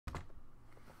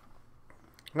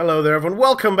Hello there, everyone.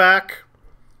 Welcome back.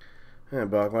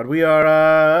 And BogMod, we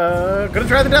are gonna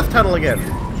try the death tunnel again.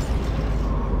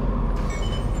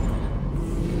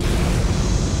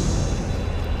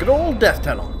 Good old death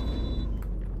tunnel.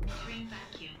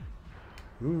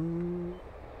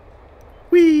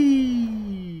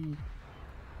 Whee!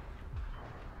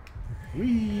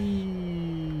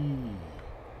 Whee!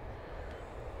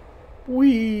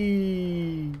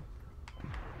 Whee!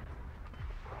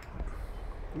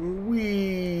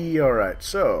 Alright,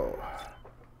 so...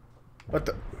 What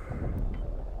the...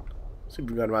 Seems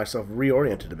to have got myself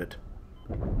reoriented a bit.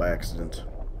 By accident.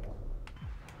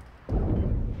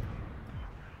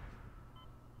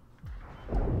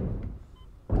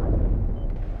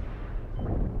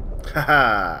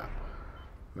 Haha!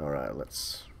 Alright,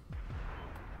 let's...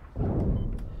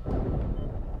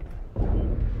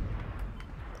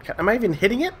 Am I even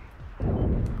hitting it?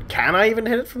 Can I even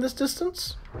hit it from this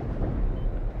distance?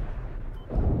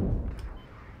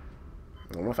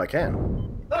 I don't know if I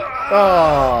can.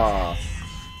 Oh,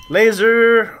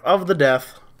 laser of the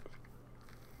death.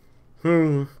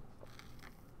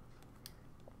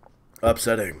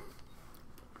 Upsetting.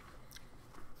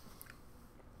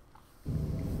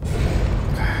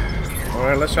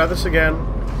 Alright, let's try this again.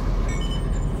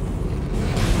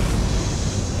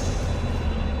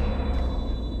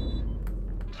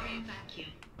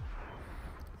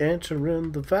 Enter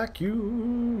in the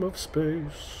vacuum of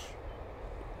space.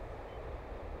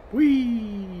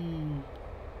 Whee!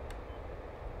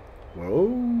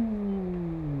 Whoa!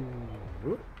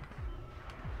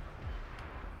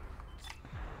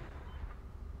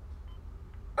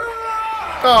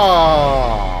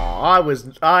 Oh, I was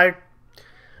not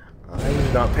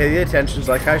paying attention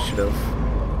like I should have.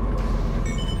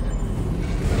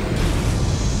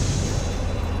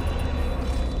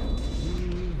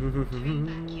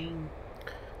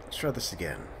 Let's try this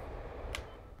again.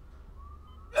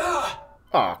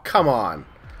 Oh, come on.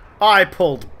 I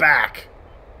pulled back.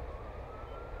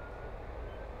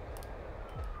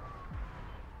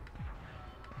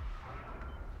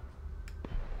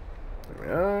 There we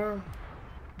are.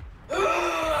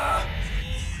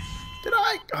 Did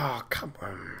I? Oh, come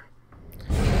on.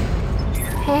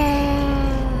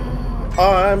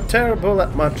 I'm terrible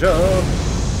at my job.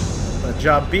 My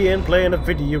job being playing a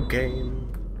video game.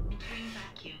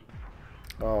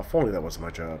 Oh, if only that was my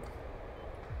job.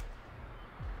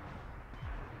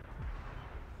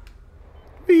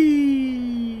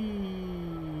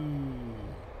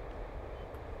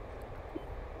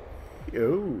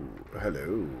 Oh,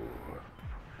 hello.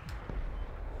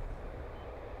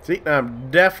 See,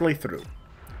 I'm definitely through.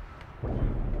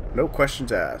 No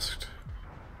questions asked.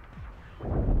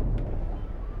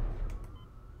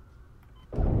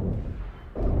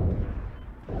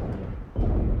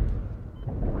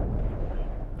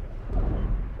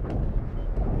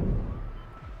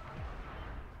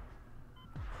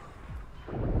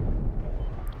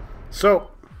 So,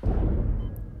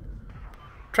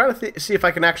 trying to see if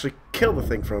I can actually kill the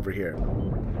thing from over here.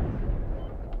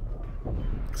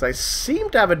 Because I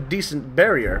seem to have a decent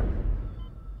barrier.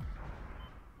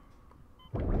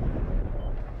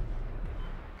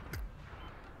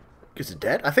 Is it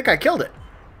dead? I think I killed it.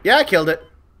 Yeah, I killed it.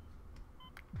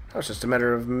 Now it's just a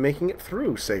matter of making it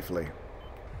through safely.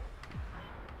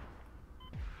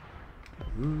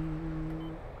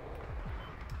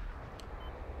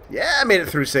 Yeah, I made it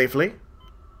through safely.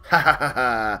 Ha ha ha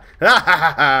ha! Ha ha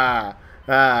ha ha!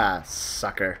 Ah,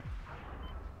 sucker.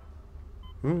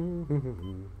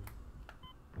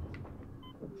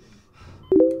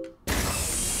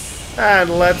 And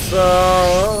let's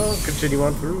continue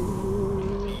on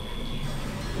through.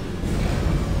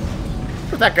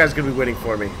 But that guy's gonna be waiting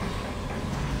for me.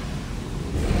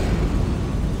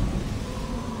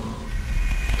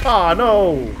 Oh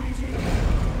no!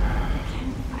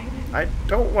 I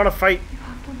don't want to fight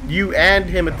you and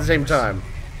him at the same time.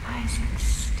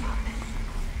 Stop it.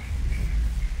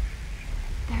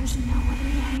 There's no other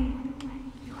way.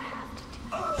 You have to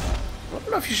do it. I don't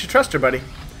know if you should trust her, buddy.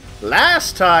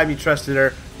 Last time you trusted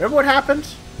her, remember what happened?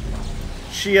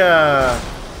 She, it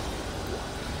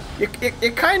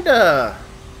kinda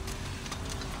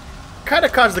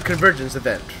caused the convergence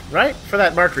event, right? For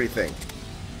that Mercury thing.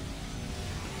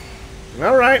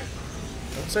 Alright.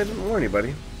 Don't say I didn't warn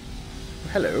anybody.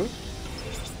 Hello.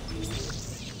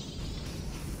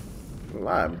 Well,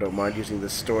 I don't mind using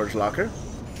this storage locker.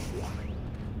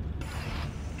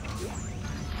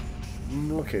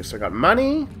 Okay, so I got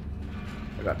money.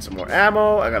 I got some more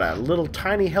ammo. I got a little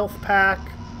tiny health pack.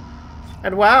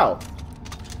 And wow.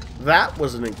 That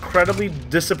was an incredibly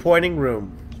disappointing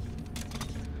room.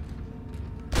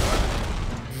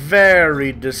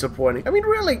 very disappointing. I mean,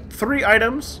 really, 3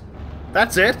 items?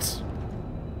 That's it?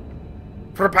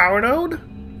 For a power node?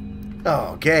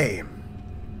 Oh, game.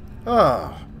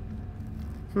 Oh.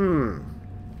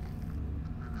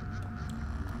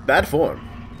 Bad form.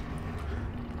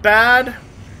 Bad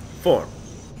form.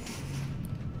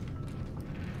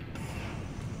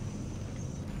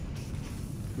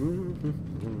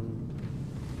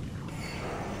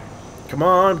 Come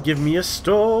on, give me a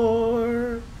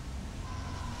store.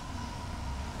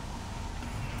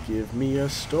 Give me a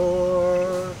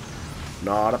store.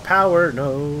 Not a power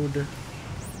node,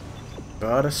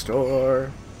 but a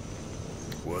store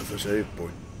with a save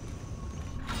point.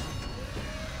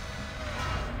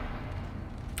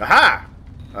 Aha!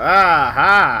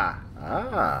 Aha!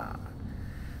 Ah.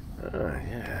 Ah,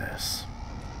 yes.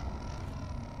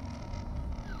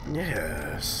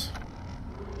 Yes.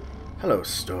 Hello,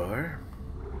 store.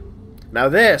 Now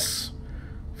this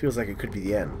feels like it could be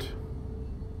the end.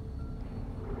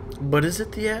 But is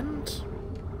it the end?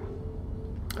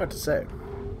 Hard to say.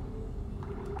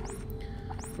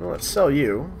 Well, let's sell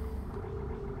you.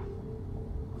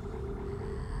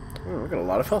 Oh, I got a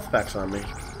lot of health packs on me.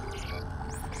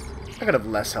 I could have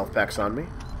less health packs on me.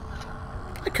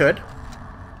 I could.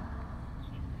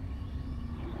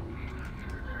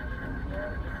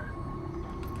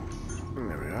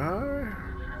 There we are.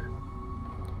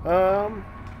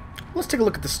 Let's take a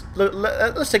look at this.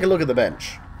 Let's take a look at the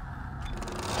bench.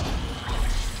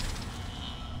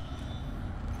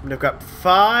 They've got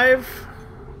 5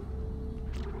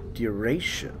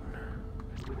 duration.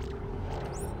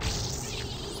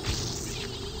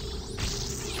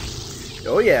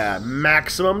 Oh yeah,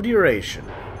 maximum duration.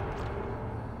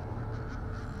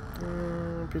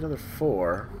 Be another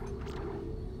 4.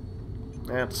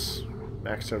 That's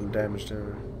maxed out damage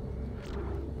to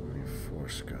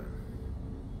force gun.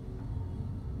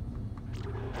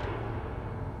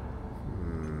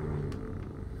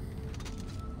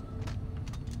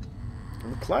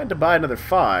 I'm inclined to buy another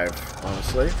 5,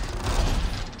 honestly.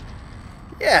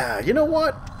 Yeah, you know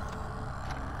what?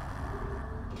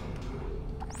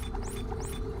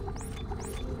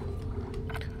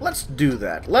 Let's do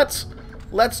that. Let's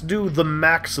do the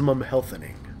maximum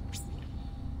healthening.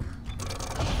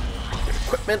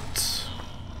 Equipment.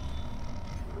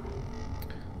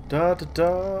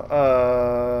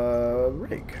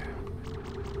 Rig.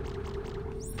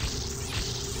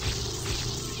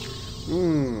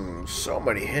 So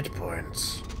many hit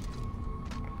points.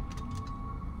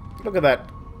 Look at that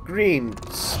green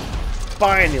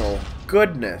spinal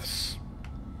goodness.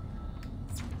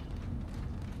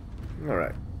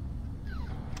 Alright.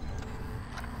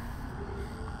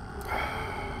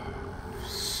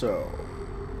 So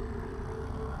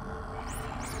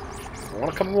I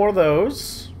want a couple more of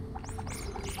those.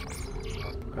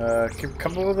 Keep a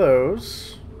couple of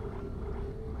those.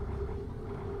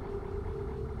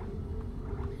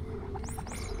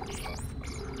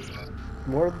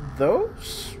 More of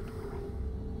those?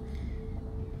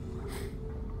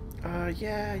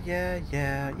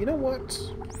 Yeah. You know what?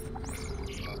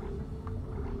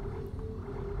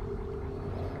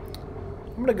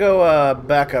 I'm gonna go,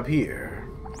 back up here.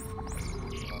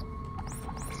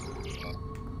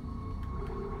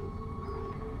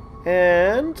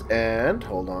 And,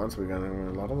 hold on, so we got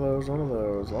a lot of those, a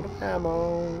lot of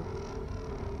ammo.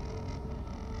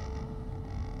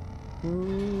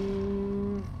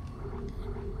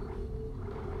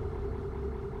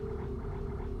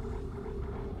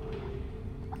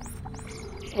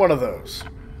 One of those.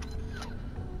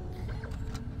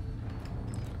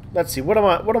 Let's see, what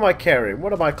am I carrying?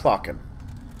 What am I clocking?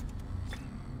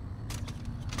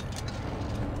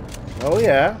 Oh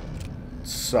yeah.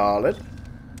 Solid.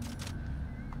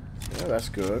 Yeah, that's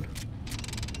good.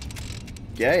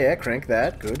 Yeah, crank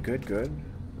that. Good.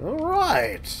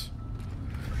 Alright.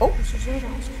 Oh!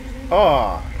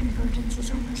 Ah. Convergence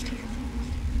is almost here.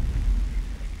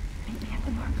 Meet me at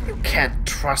the marker. You can't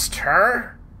trust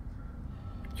her!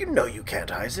 You know you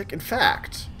can't, Isaac. In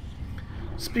fact,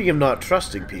 speaking of not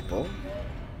trusting people,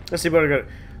 let's see what I got.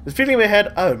 The feeling in my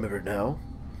head, I remember now.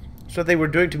 It's what they were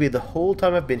doing to me the whole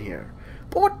time I've been here.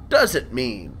 But what does it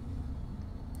mean?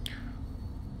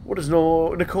 What does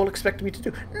Nicole expect me to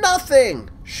do?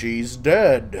 Nothing! She's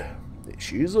dead.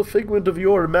 She's a figment of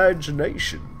your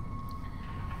imagination.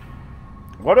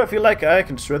 Why do I feel like I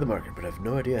can destroy the market, but I have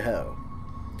no idea how?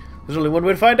 There's only one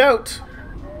way to find out.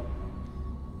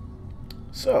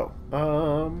 So,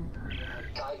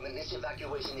 This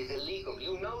evacuation is illegal.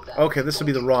 You know that. okay, this would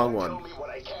be the wrong one. Tell me what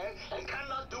I can and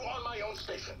cannot do on my own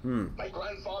station. My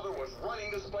grandfather was running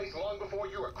this place long before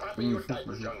you were crapping your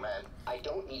diapers, young man. I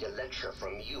don't need a lecture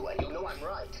from you, and you know I'm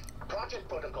right. Project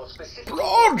Protocol specifically...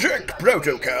 Project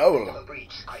Protocol!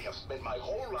 I have spent my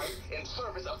whole life in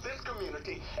service of this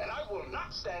community, and I will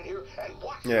not stand here and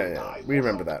watch Yeah, yeah, we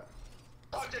remember that.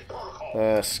 Project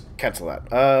Protocol. Cancel that.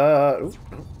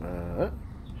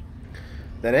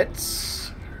 Then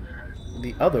it's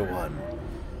the other one.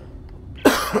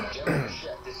 General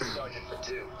Chef, this is Sergeant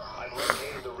Patu. I've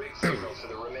located the rig signals for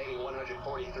the remaining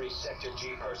 143 Sector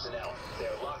G personnel.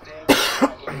 They're locked in,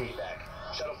 tracking evac.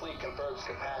 Shuttle fleet confirms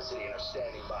capacity and are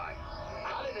standing by.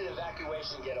 How did an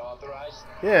evacuation get authorized?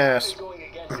 Yes. I've been going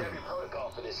against every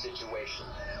protocol for this situation.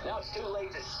 Now it's too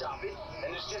late to stop it,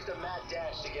 and there's just a mad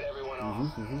dash to get everyone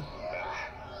off.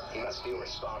 He must feel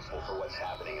responsible for what's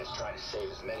happening and is trying to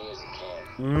save as many as he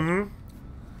can.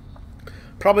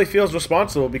 Probably feels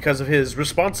responsible because of his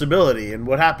responsibility and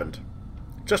what happened.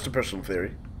 Just a personal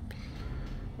theory.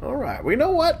 Alright, well, you know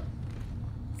what?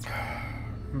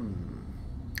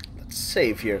 Let's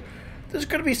save here. There's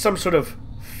going to be some sort of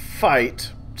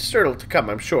fight, still to come,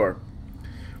 I'm sure,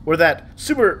 where that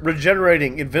super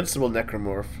regenerating invincible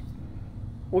necromorph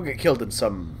will get killed in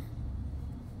some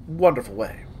wonderful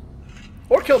way.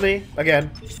 Or kill me, again.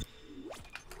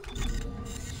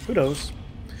 Who knows?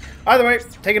 Either way,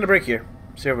 taking a break here.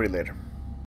 See everybody later.